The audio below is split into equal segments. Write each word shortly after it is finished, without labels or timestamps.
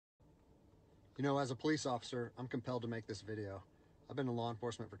You know, as a police officer, I'm compelled to make this video. I've been in law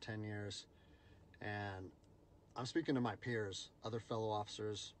enforcement for 10 years, and I'm speaking to my peers, other fellow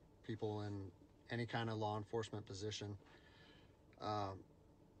officers, people in any kind of law enforcement position.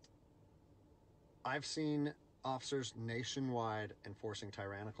 I've seen officers nationwide enforcing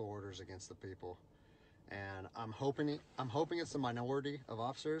tyrannical orders against the people, and I'm hoping it's the minority of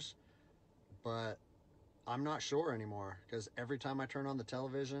officers, but I'm not sure anymore, because every time I turn on the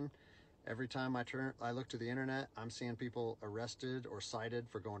television, every time I look to the internet, I'm seeing people arrested or cited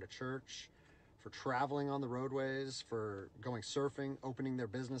for going to church, for traveling on the roadways, for going surfing, opening their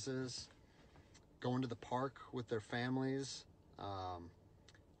businesses, going to the park with their families,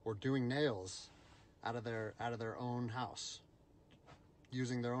 or doing nails out of their own house,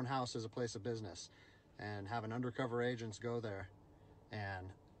 using their own house as a place of business, and having undercover agents go there and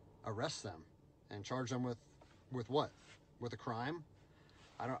arrest them and charge them with what? With a crime?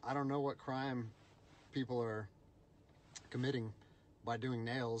 I don't know what crime people are committing by doing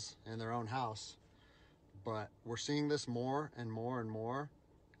nails in their own house, but we're seeing this more and more and more,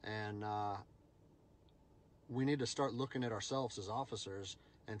 and we need to start looking at ourselves as officers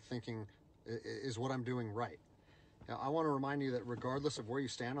and thinking, is what I'm doing right? Now, I want to remind you that regardless of where you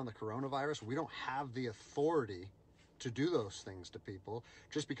stand on the coronavirus, we don't have the authority to do those things to people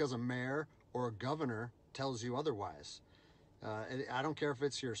just because a mayor or a governor tells you otherwise. I don't care if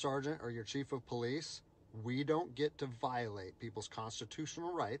it's your sergeant or your chief of police. We don't get to violate people's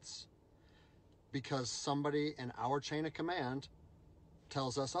constitutional rights because somebody in our chain of command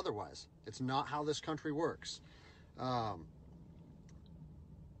tells us otherwise. It's not how this country works.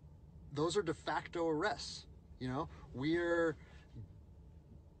 Those are de facto arrests. You know, we're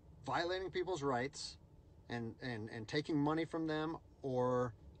violating people's rights and taking money from them,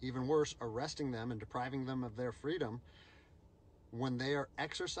 or even worse, arresting them and depriving them of their freedom when they are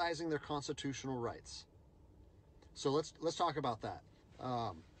exercising their constitutional rights. So let's talk about that.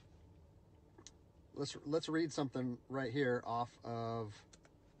 Let's read something right here off of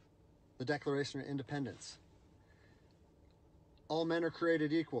the Declaration of Independence. All men are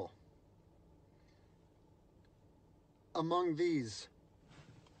created equal. Among these,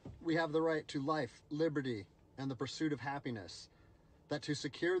 we have the right to life, liberty, and the pursuit of happiness. That to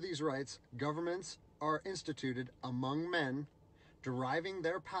secure these rights, governments are instituted among men, deriving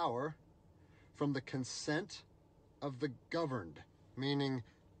their power from the consent of the governed, meaning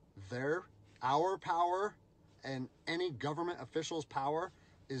our power and any government official's power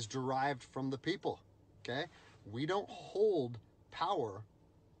is derived from the people. Okay? We don't hold power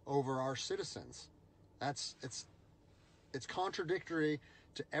over our citizens. It's contradictory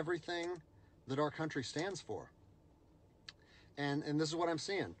to everything that our country stands for. And this is what I'm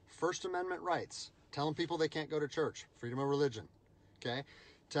seeing. First Amendment rights, telling people they can't go to church, freedom of religion. Okay?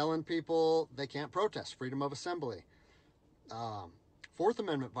 Telling people they can't protest, freedom of assembly. Fourth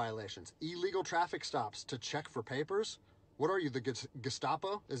Amendment violations, illegal traffic stops to check for papers. What are you, the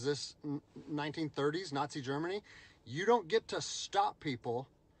Gestapo? Is this 1930s Nazi Germany? You don't get to stop people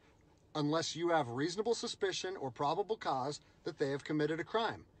unless you have reasonable suspicion or probable cause that they have committed a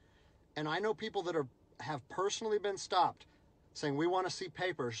crime. And I know people that have personally been stopped saying, we want to see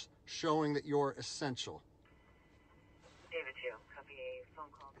papers showing that you're essential. David 2, copy a phone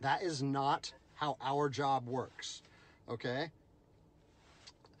call. That is not how our job works, okay?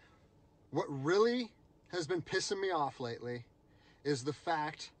 What really has been pissing me off lately is the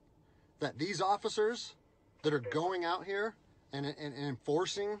fact that these officers that are going out here and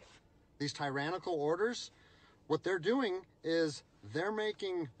enforcing these tyrannical orders, what they're doing is they're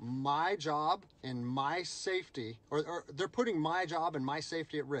making my job and my safety, or they're putting my job and my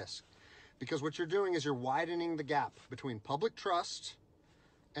safety at risk. Because what you're doing is you're widening the gap between public trust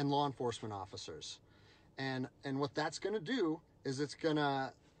and law enforcement officers. And what that's going to do is it's going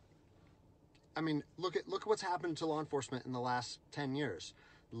to, I mean, look at what's happened to law enforcement in the last 10 years.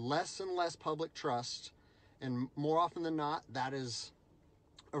 Less and less public trust, and more often than not, that is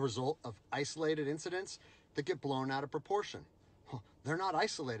a result of isolated incidents that get blown out of proportion. Well, they're not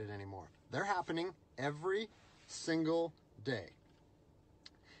isolated anymore. They're happening every single day.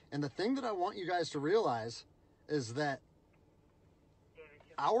 And the thing that I want you guys to realize is that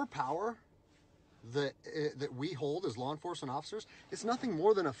our power that we hold as law enforcement officers is nothing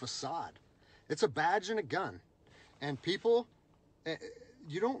more than a facade. It's a badge and a gun. And people,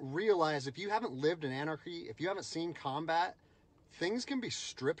 you don't realize, if you haven't lived in anarchy, if you haven't seen combat, things can be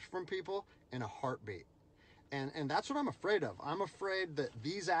stripped from people in a heartbeat. And that's what I'm afraid of. I'm afraid that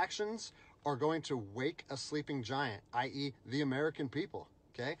these actions are going to wake a sleeping giant, i.e. the American people,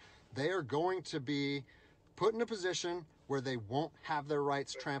 okay? They are going to be put in a position where they won't have their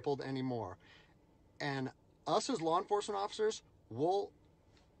rights trampled anymore. And us as law enforcement officers, we'll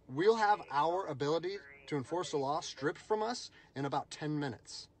have our ability to enforce the law stripped from us in about 10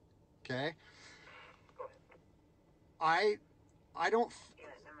 minutes. Okay? I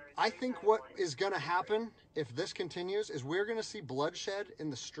think what is going to happen if this continues is we're going to see bloodshed in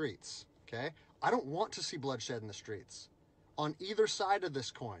the streets. Okay? I don't want to see bloodshed in the streets on either side of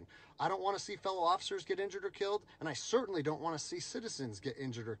this coin. I don't want to see fellow officers get injured or killed, and I certainly don't want to see citizens get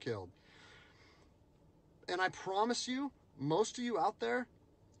injured or killed. And I promise you, most of you out there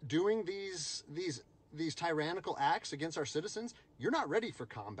doing these tyrannical acts against our citizens, you're not ready for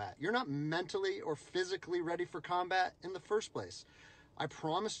combat. You're not mentally or physically ready for combat in the first place. I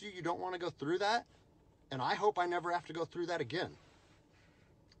promise you, you don't want to go through that, and I hope I never have to go through that again.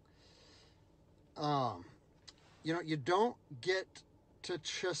 You don't get to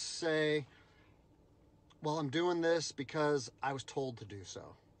just say, well, I'm doing this because I was told to do so,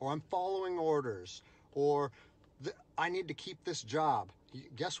 or I'm following orders, or I need to keep this job.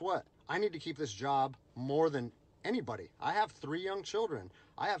 Guess what? I need to keep this job more than anybody. I have 3 young children.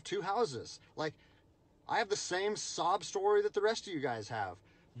 I have 2 houses. Like, I have the same sob story that the rest of you guys have.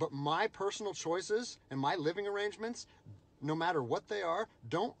 But my personal choices and my living arrangements, no matter what they are,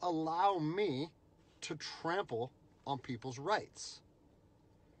 don't allow me to trample on people's rights.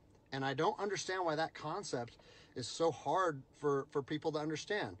 And I don't understand why that concept is so hard for people to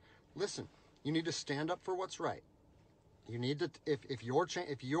understand. Listen, you need to stand up for what's right. You need to, if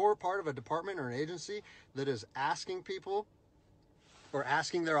you're part of a department or an agency that is asking people or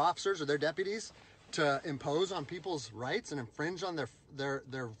asking their officers or their deputies to impose on people's rights and infringe on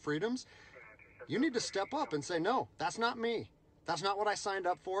their freedoms, you need to step up and say, no, that's not me. That's not what I signed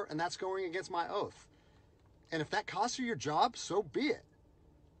up for, and that's going against my oath. And if that costs you your job, so be it.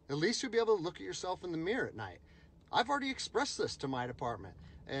 At least you'll be able to look at yourself in the mirror at night. I've already expressed this to my department.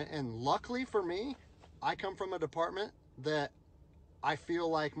 And luckily for me, I come from a department that I feel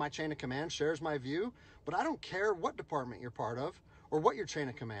like my chain of command shares my view, but I don't care what department you're part of or what your chain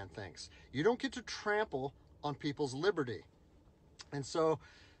of command thinks. You don't get to trample on people's liberty. And so,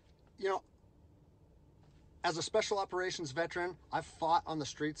 as a special operations veteran, I've fought on the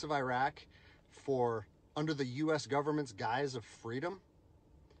streets of Iraq under the U.S. government's guise of freedom.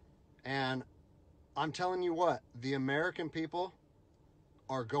 And I'm telling you what, the American people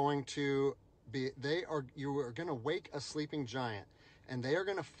are going to you are going to wake a sleeping giant, and they are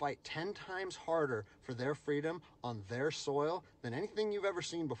going to fight 10 times harder for their freedom on their soil than anything you've ever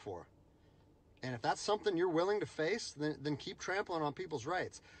seen before. And if that's something you're willing to face, then keep trampling on people's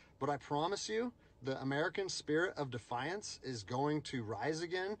rights. But I promise you, the American spirit of defiance is going to rise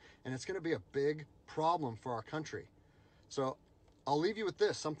again, and it's going to be a big problem for our country. So I'll leave you with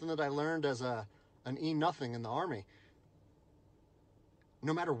this, something that I learned as an E-nothing in the Army.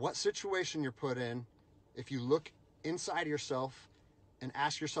 No matter what situation you're put in, if you look inside yourself and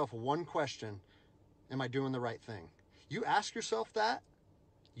ask yourself one question, am I doing the right thing? You ask yourself that,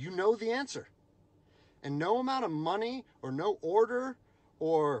 you know the answer. And no amount of money or no order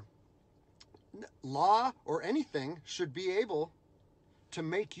or law or anything should be able to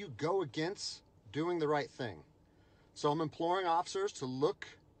make you go against doing the right thing. So I'm imploring officers to look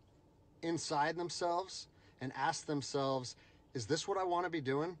inside themselves and ask themselves, is this what I want to be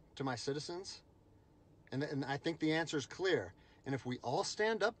doing to my citizens? And I think the answer is clear. And if we all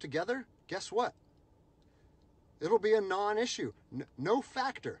stand up together, guess what? It'll be a non-issue, no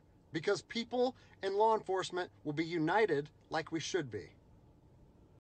factor, because people and law enforcement will be united like we should be.